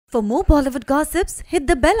For more Bollywood gossips, hit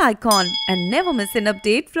the bell icon and never miss an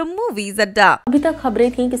update from Moviez Adda. अभी तक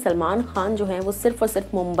खबरें थी कि सलमान खान जो है वो सिर्फ और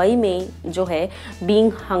सिर्फ मुंबई में जो है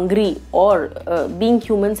बीइंग हंग्री और बीइंग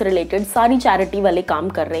ह्यूमन से रिलेटेड सारी चैरिटी वाले काम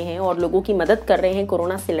कर रहे हैं और लोगों की मदद कर रहे हैं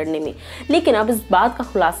कोरोना से लड़ने में। लेकिन अब इस बात का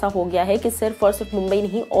खुलासा हो गया है कि सिर्फ और सिर्फ मुंबई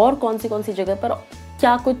नहीं और कौन सी जगह पर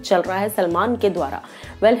क्या कुछ चल रहा है सलमान के द्वारा।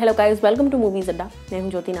 Hello guys, welcome to movies अड्डा। मैं हूं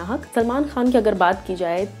ज्योति नाहक। सलमान खान की अगर बात की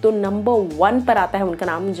जाए तो नंबर 1 पर आता है उनका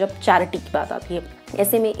नाम जब चैरिटी की बात आती है।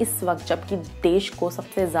 ऐसे में इस वक्त जबकि देश को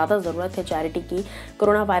सबसे ज़्यादा ज़रूरत है चैरिटी की,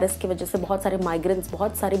 कोरोना वायरस की वजह से बहुत सारे माइग्रेंट्स,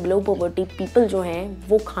 बहुत सारे बिलो पॉवर्टी पीपल जो हैं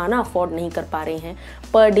वो खाना अफोर्ड नहीं कर पा रहे हैं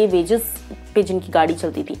पर डे वेजेस पे जिनकी गाड़ी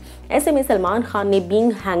चलती थी। ऐसे में सलमान खान ने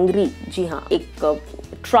बीइंग हैंग्री, जी हाँ, एक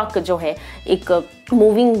ट्रक जो है एक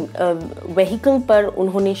मूविंग व्हीकल पर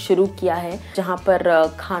उन्होंने शुरू किया है जहां पर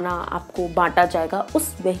खाना आपको बांटा जाएगा।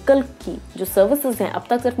 उस व्हीकल की जो सर्विसेज हैं अब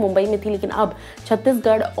तक सिर्फ मुंबई में थी, लेकिन अब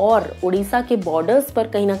छत्तीसगढ़ और उड़ीसा के बॉर्डर्स पर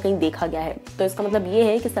कहीं ना कहीं देखा गया है। तो इसका मतलब ये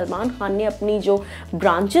है कि सलमान खान ने अपनी जो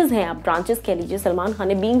ब्रांचेस हैं, आप ब्रांचेस कह लीजिए, सलमान खान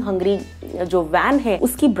ने बीइंग हंग्री जो वैन है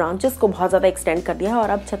उसकी ब्रांचेस को बहुत ज़्यादा एक्सटेंड कर दिया है और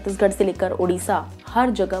अब छत्तीसगढ़ से लेकर उड़ीसा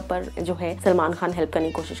हर जगह पर जो है सलमान खान हेल्प करने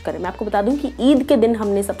की कोशिश करे। मैं आपको बता दूं कि ईद के दिन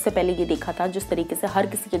हमने सबसे पहले ये देखा था जिस तरीके से हर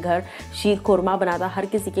किसी के घर शीर खुरमा बना था, हर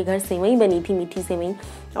किसी के घर सेवई बनी थी, मीठी सेवई,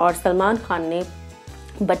 और सलमान खान ने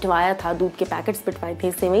बंटवाया था, दूध के पैकेट्स बंटवाए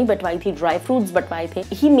थे, सेवई बंटवाई थी, ड्राई फ्रूट्स बंटवाए थे।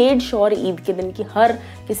 ही मेड श्योर ईद के दिन कि हर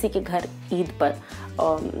किसी के घर ईद पर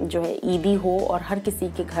जो है ईदी हो और हर किसी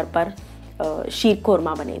के घर पर शीर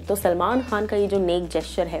खुरमा बने। तो सलमान खान का ये जो नेक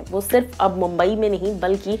जेस्चर है वो सिर्फ अब मुंबई में नहीं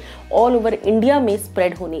बल्कि ऑल ओवर इंडिया में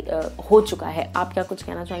स्प्रेड हो चुका है। आप क्या कुछ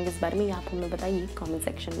कहना चाहेंगे इस बारे में, आप हमें बताइए कमेंट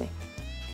सेक्शन में।